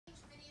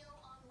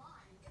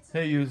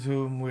Hey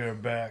YouTube, we are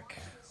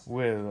back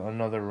with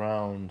another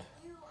round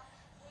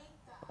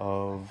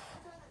of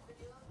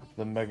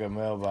the Mega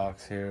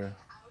Mailbox here.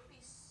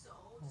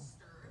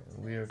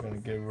 We are going to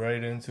get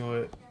right into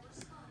it,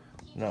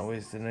 not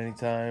wasting any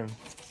time.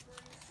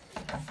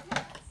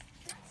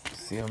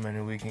 See how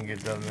many we can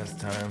get done this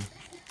time.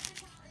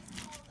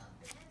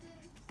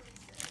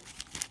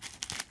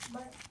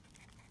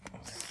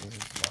 This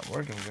is not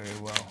working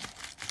very well.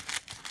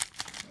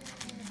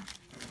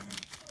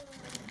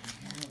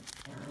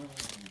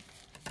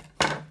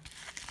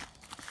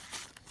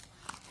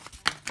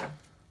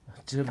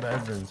 Jim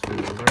Edmonds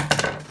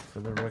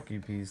for the rookie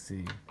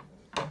PC.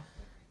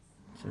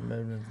 Jim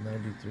Edmonds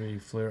 93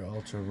 Flair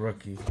Ultra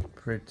rookie.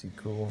 Pretty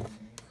cool.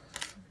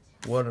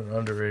 What an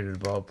underrated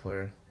ball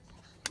player.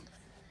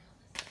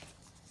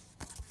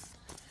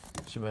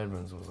 Jim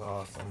Edmonds was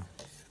awesome.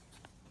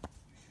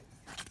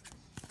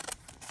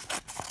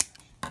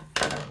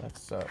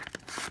 Next up,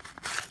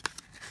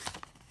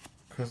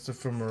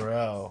 Christopher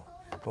Morel,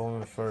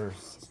 Bowman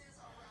first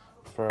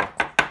for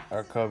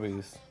our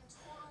Cubbies.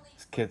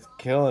 This kid's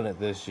killing it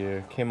this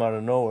year. Came out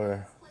of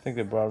nowhere. I think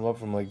they brought him up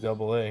from like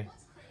AA.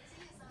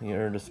 He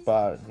earned a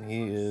spot.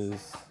 He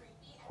is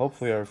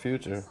hopefully our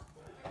future.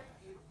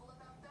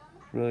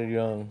 Really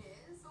young.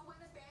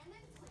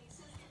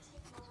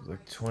 He's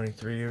like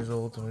 23 years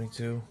old,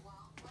 22.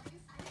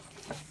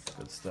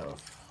 Good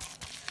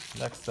stuff.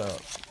 Next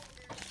up,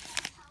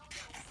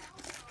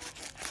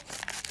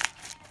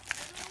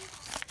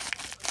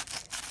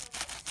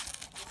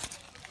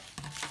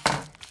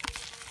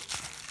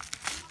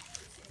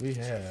 we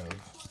have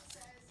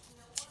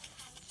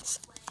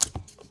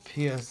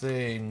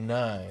PSA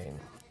 9.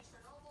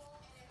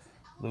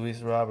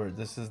 Luis Robert.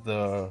 This is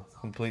the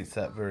complete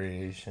set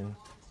variation.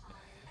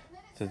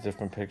 It's a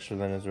different picture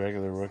than his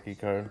regular rookie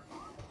card.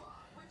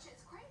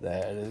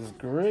 That is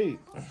great.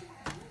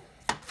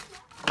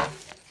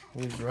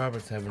 Luis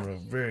Robert's having a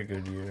very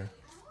good year.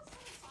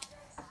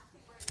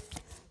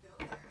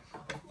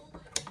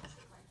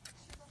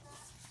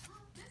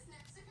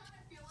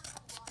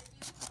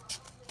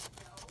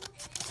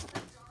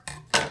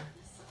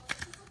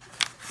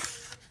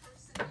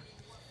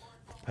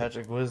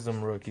 Patrick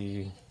Wisdom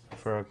rookie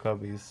for our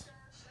Cubbies.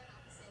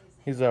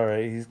 He's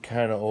alright. He's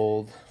kind of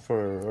old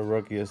for a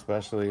rookie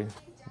especially.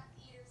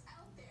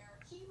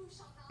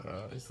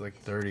 He's like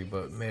 30,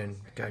 but man,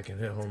 the guy can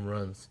hit home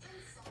runs.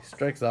 He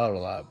strikes out a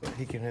lot, but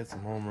he can hit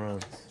some home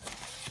runs.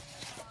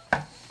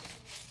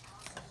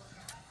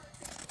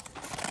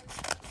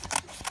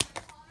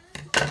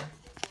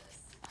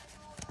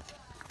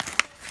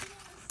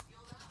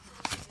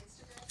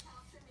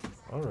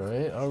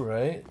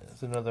 Alright.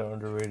 That's another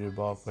underrated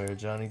ball player,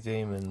 Johnny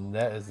Damon.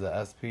 That is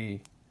the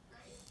SP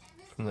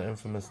from the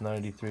infamous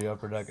 93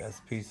 Upper Deck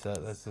SP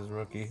set. That's his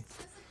rookie.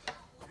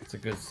 It's a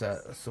good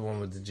set. That's the one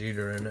with the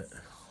Jeter in it.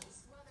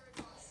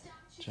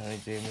 Johnny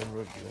Damon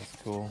rookie. That's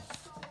cool.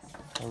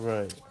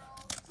 Alright.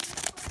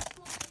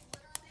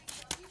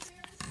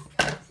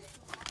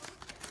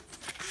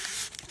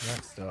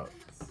 Next up.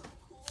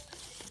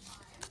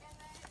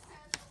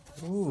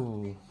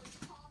 Ooh.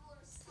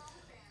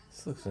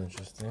 This looks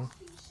interesting.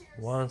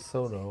 Juan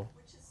Soto.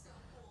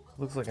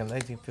 Looks like a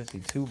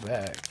 1952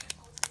 bag.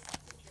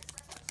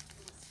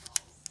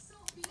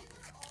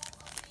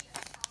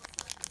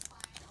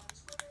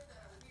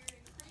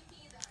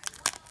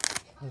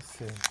 Let's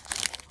see.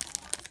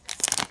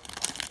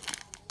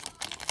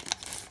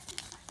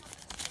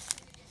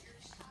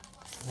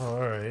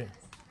 Alright.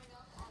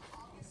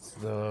 It's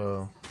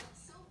the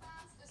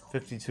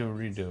 52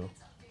 redo.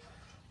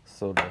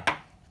 Soto.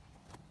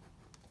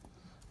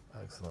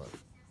 Excellent.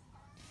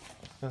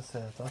 I was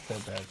gonna say, I thought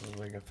that bag was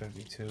like a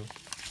 52.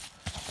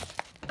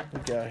 What we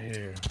got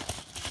here?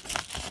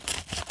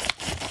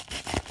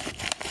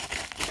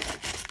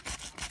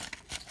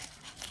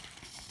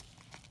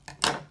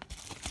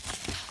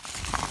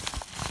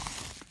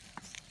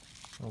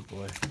 Oh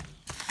boy.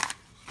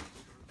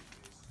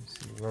 Let's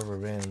see, rubber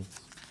bands.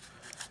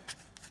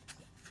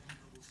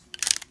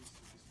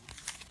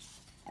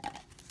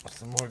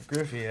 Some more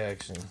Griffey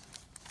action.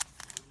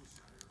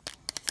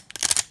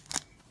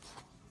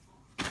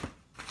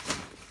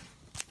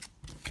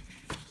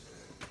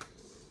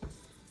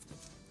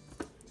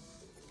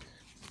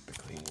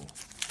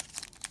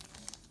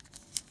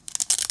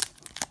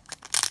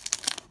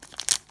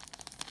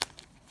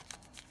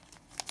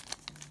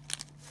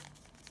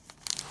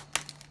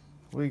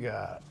 We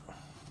got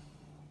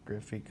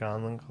Griffey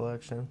Conlon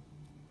collection,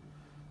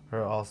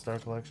 or All-Star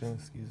collection,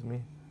 excuse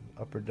me.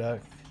 Upper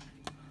Deck.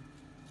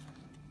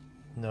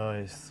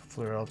 Nice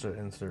Flair Ultra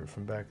insert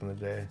from back in the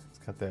day. It's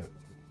got that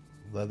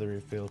leathery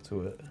feel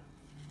to it.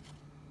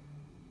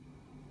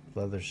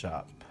 Leather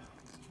shop.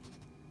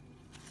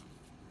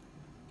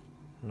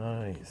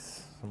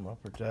 Nice. Some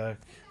Upper Deck.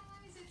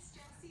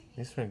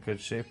 These are in good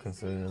shape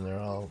considering they're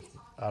all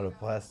out of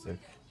plastic.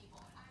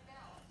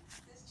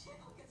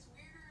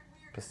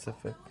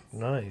 Pacific.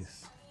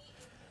 Nice.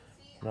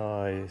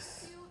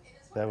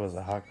 That was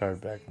a hot card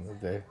back in the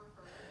day.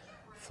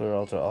 Flair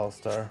Ultra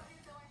All-Star.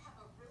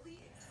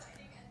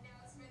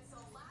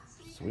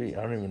 Sweet.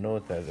 I don't even know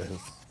what that is.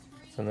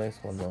 It's a nice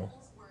one though.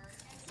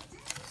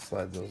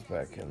 Slide those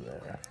back in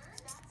there.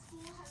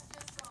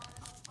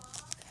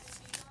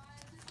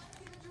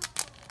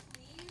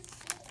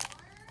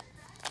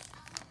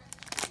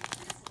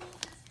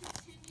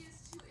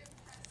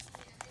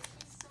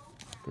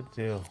 Good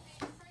deal.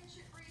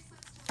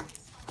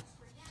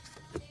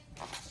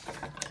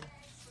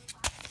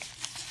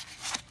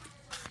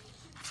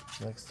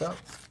 Next up,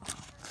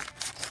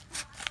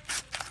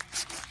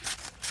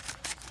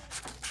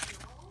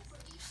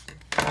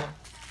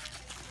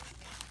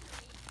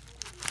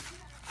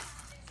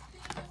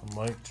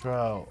 Mike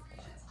Trout,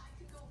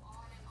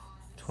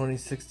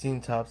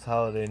 2016 Topps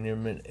Holiday near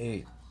mint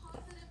 8.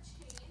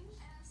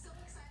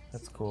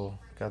 That's cool.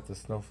 Got the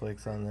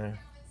snowflakes on there.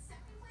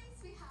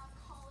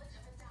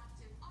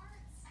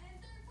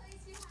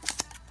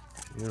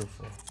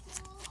 Beautiful.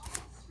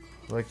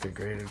 I like the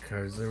graded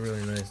cards. They're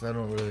really nice. I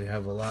don't really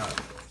have a lot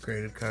of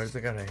graded cards.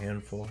 I got a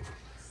handful.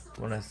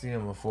 When I see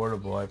them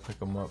affordable, I pick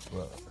them up,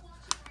 but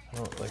I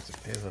don't like to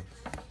pay the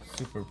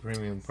super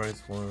premium price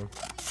for them.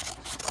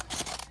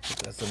 But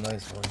that's a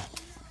nice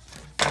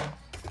one.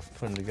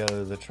 Putting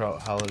together the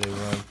Trout Holiday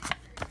run.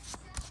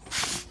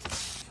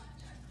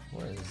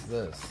 What is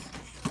this?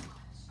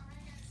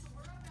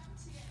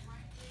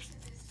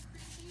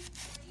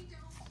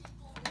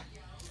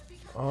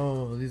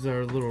 Oh, these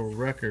are little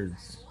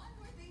records.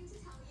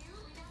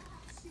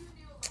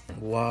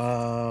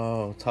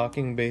 Wow,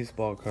 talking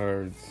baseball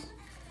cards.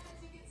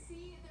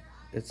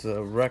 It's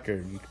a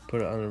record. You can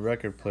put it on a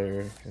record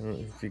player.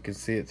 If you can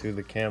see it through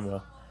the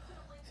camera.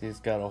 See, it's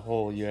got a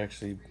hole. You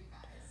actually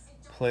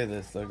play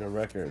this like a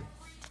record.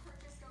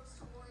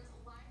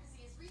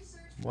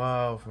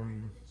 Wow,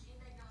 from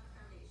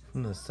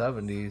the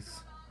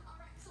 70s.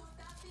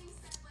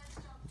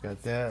 We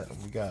got that.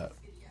 We got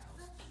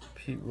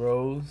Pete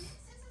Rose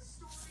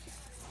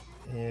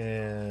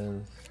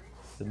and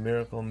the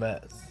Miracle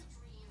Mets.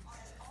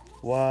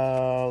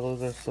 Wow,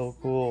 those are so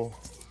cool.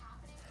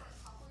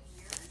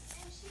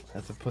 I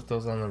have to put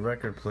those on the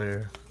record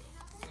player.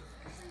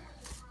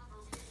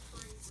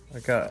 I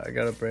got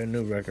a brand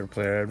new record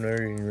player. I've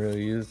never even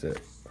really used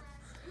it.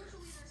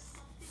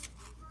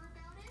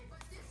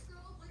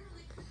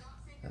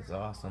 That's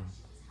awesome.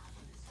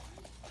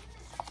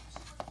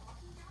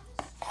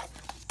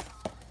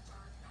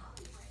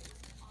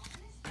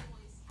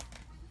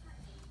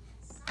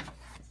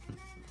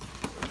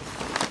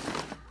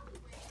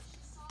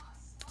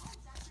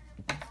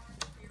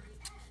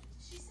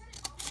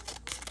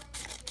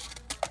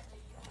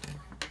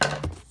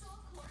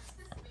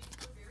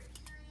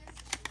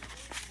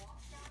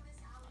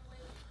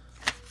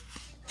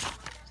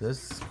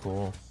 This is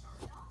cool.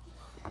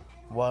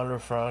 Wander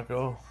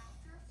Franco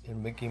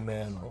and Mickey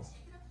Mantle.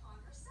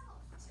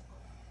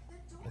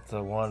 It's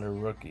a Wander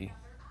rookie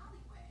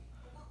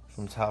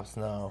from Topps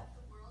Now.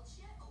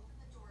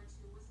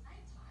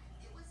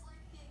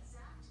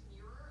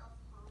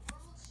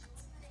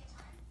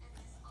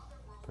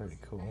 Pretty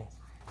cool.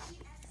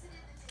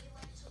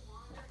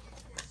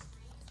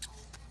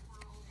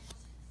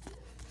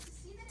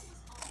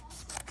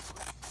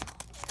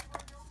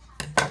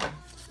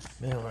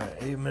 Man, we're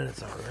at 8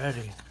 minutes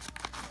already.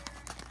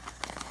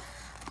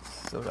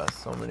 Still got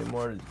so many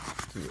more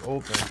to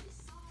open.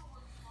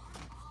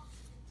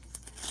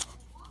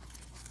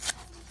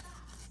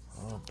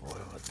 Oh boy,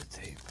 what's the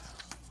tape?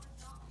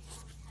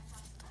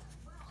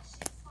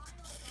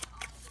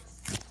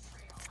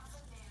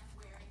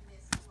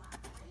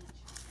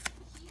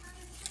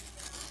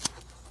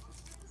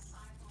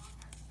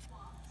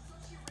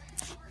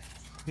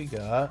 We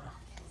got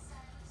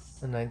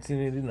a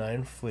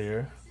 1989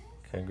 Fleer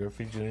Ken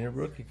Griffey Jr.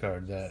 rookie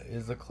card. That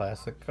is a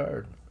classic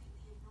card.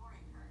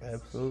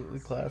 Absolutely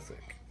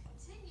classic.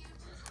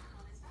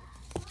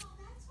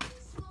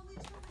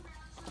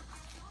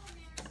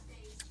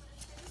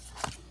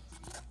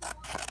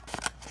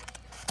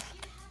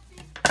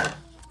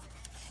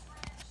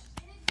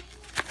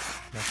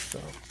 Next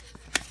up,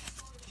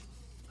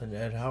 an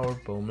Ed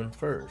Howard Bowman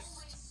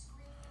first.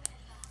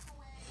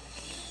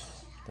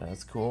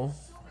 That's cool.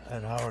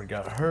 Ed Howard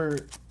got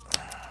hurt,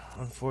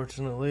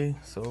 unfortunately,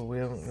 so we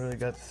haven't really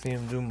got to see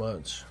him do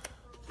much.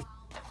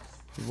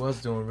 He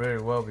was doing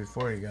very well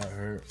before he got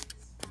hurt.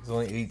 He's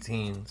only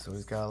 18, so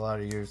he's got a lot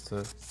of years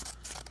to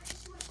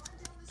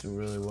do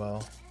really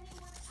well.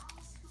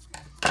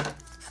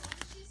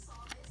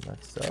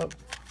 Next up,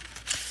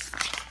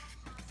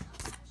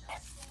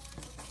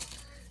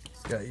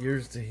 he's got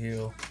years to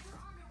heal.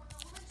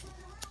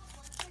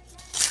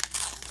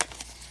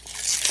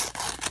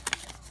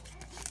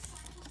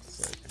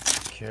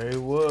 Kerry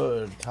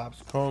Wood,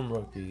 Topps Chrome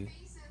rookie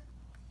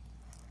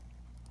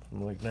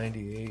from like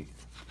 98.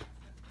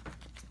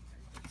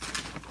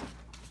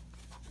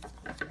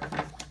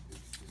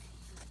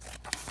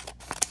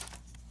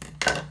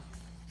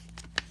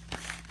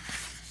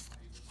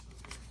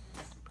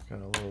 Got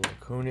a little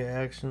Acuna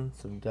action,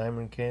 some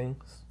Diamond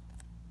Kings.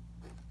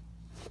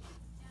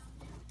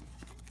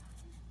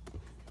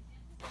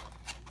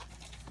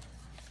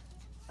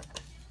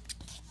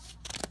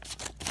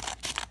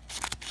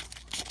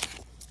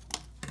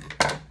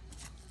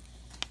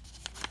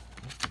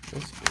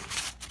 Crispy.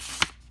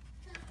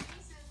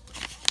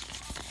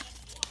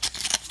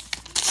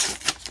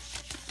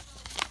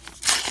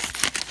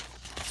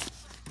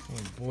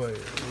 Oh boy,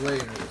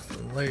 layers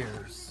and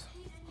layers.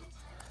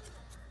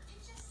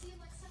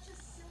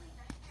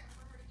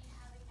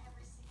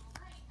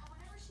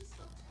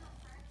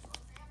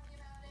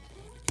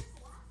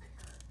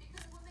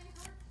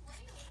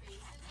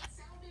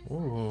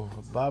 Ooh,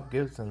 Bob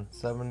Gibson,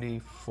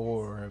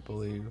 74, I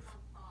believe.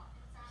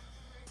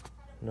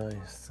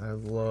 Nice. I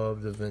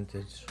love the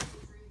vintage.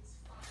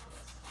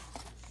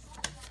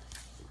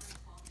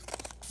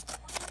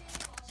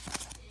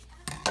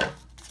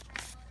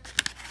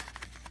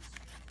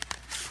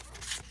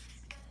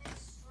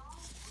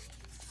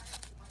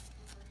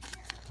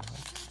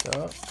 Next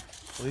up,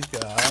 we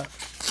got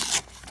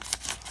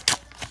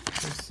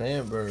the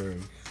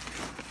Sandberg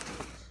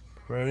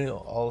Perennial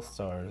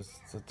All-Stars.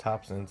 It's a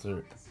Topps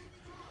insert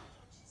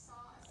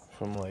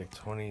from like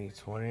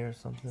 2020 or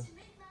something.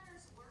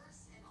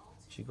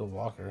 Chico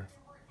Walker.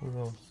 Who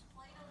knows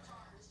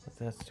what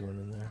that's doing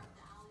in there?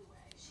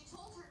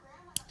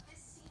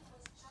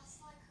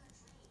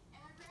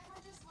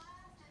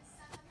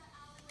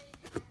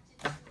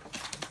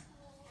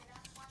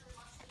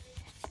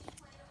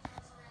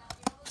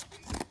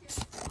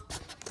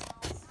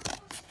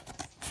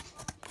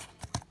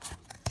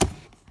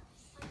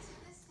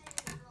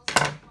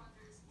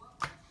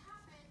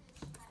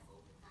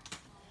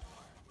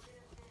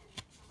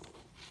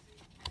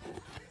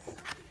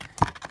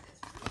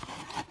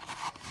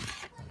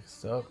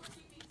 Next up.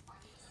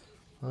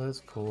 Oh,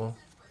 that's cool.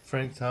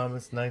 Frank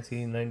Thomas,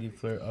 1990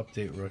 Flair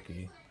Update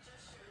Rookie.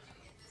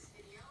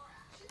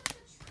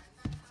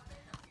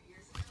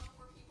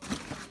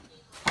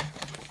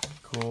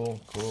 Cool,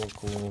 cool,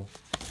 cool.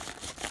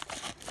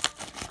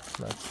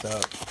 Next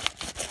up.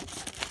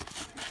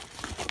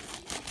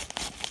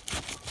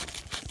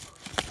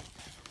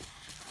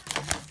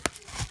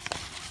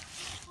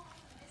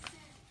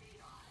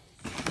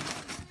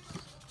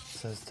 It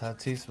says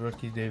Tatis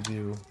rookie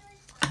debut.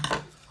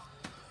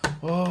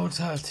 Oh,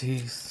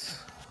 Tatis.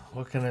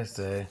 What can I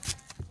say?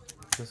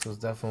 This was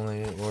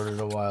definitely ordered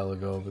a while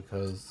ago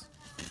because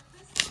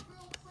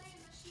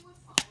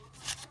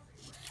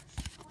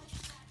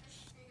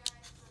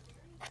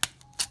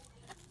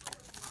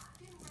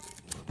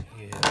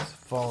he has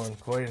fallen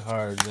quite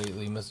hard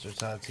lately, Mr.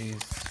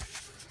 Tatis.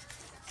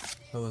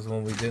 It was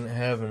one we didn't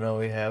have and now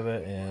we have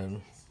it,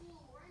 and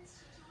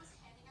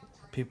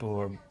people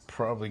are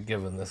probably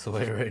giving this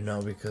away right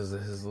now because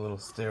of his little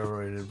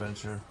steroid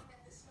adventure.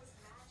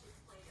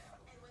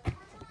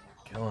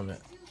 Killing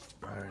it.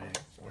 Alright,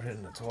 we're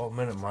hitting the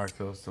 12-minute mark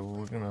though, so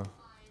we're gonna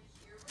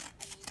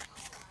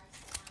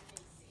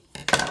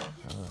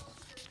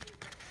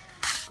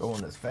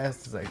going as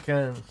fast as I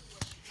can.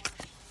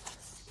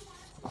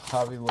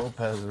 Javi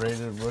Lopez,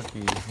 rated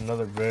rookie,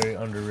 another very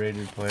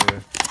underrated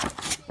player.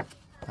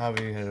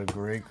 Javi had a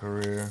great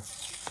career.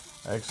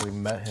 I actually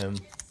met him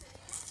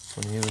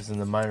when he was in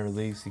the minor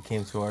leagues. He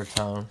came to our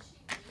town,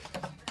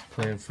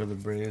 playing for the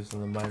Braves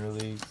in the minor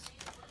leagues.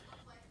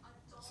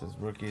 It says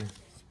rookie.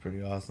 It's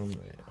pretty awesome.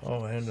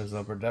 Oh, and his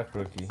upper deck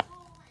rookie.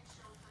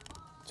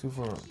 Two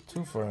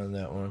for on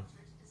that one.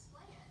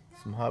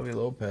 Some Javi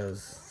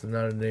Lopez. It's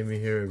not a name you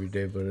hear every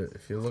day, but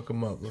if you look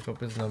him up, look up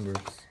his numbers.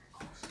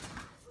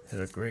 Had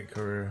a great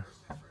career.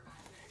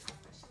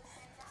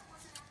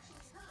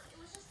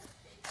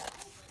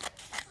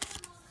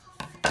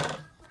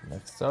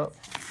 Next up.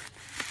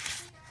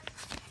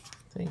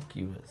 Thank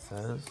you, it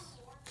says.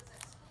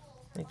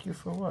 Thank you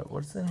for what?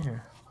 What's in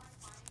here?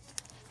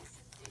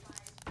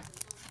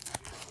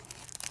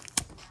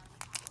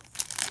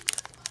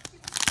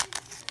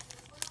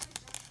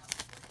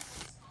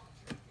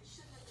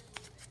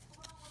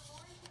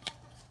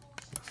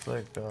 Looks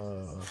like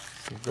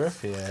some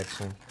Griffey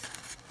action.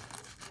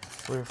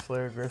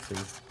 Flair Griffey.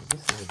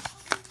 This is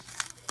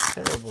a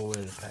terrible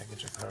way to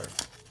package a card.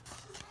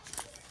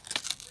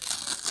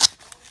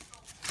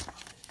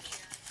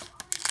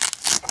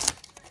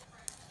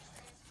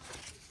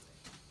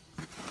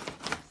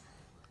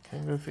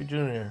 Ken Griffey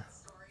Jr.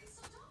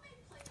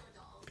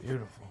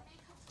 Beautiful.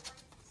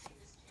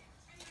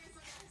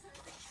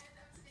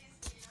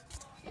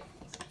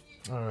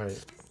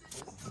 Alright,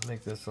 let's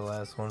make this the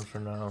last one for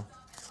now.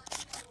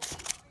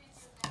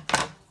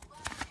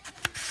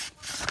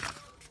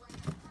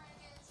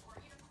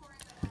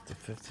 Hit the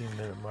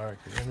 15-minute mark.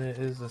 And it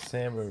is a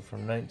Sandberg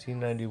from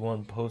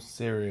 1991 Post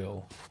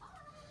Serial.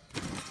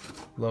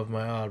 Love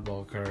my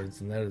oddball cards,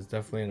 and that is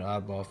definitely an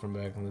oddball from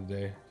back in the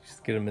day.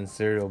 Just get them in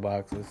cereal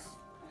boxes.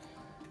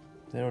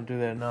 They don't do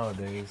that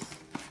nowadays.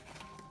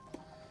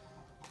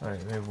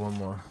 Alright, maybe one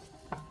more.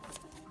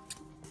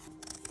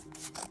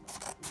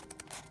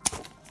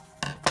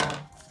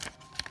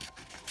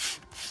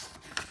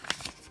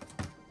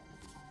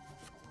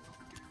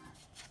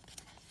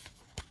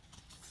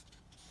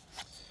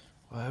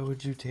 Why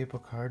would you tape a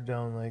card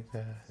down like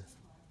that?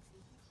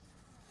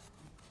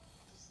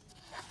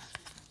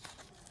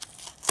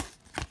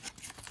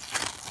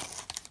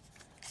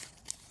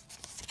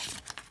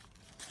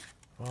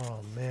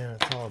 Oh man,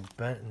 it's all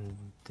bent and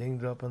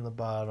dinged up on the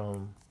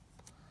bottom.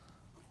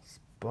 It's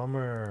a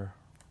bummer.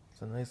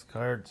 It's a nice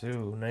card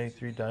too.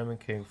 93 Diamond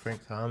King,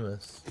 Frank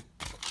Thomas.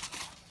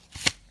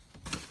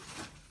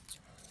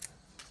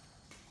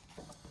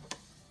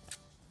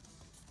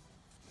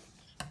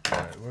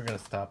 Alright, we're gonna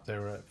stop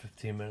there. We're at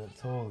 15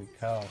 minutes. Holy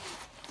cow.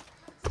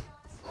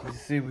 You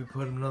see, we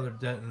put another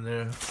dent in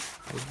there.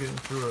 We're getting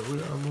through it.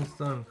 We're almost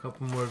done. A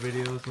couple more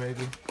videos,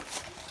 maybe.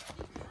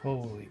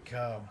 Holy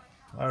cow.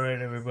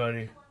 Alright,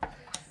 everybody.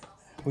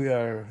 We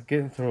are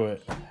getting through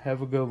it.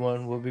 Have a good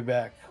one. We'll be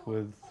back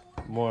with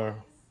more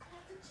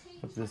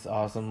of this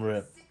awesome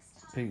rip.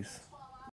 Peace.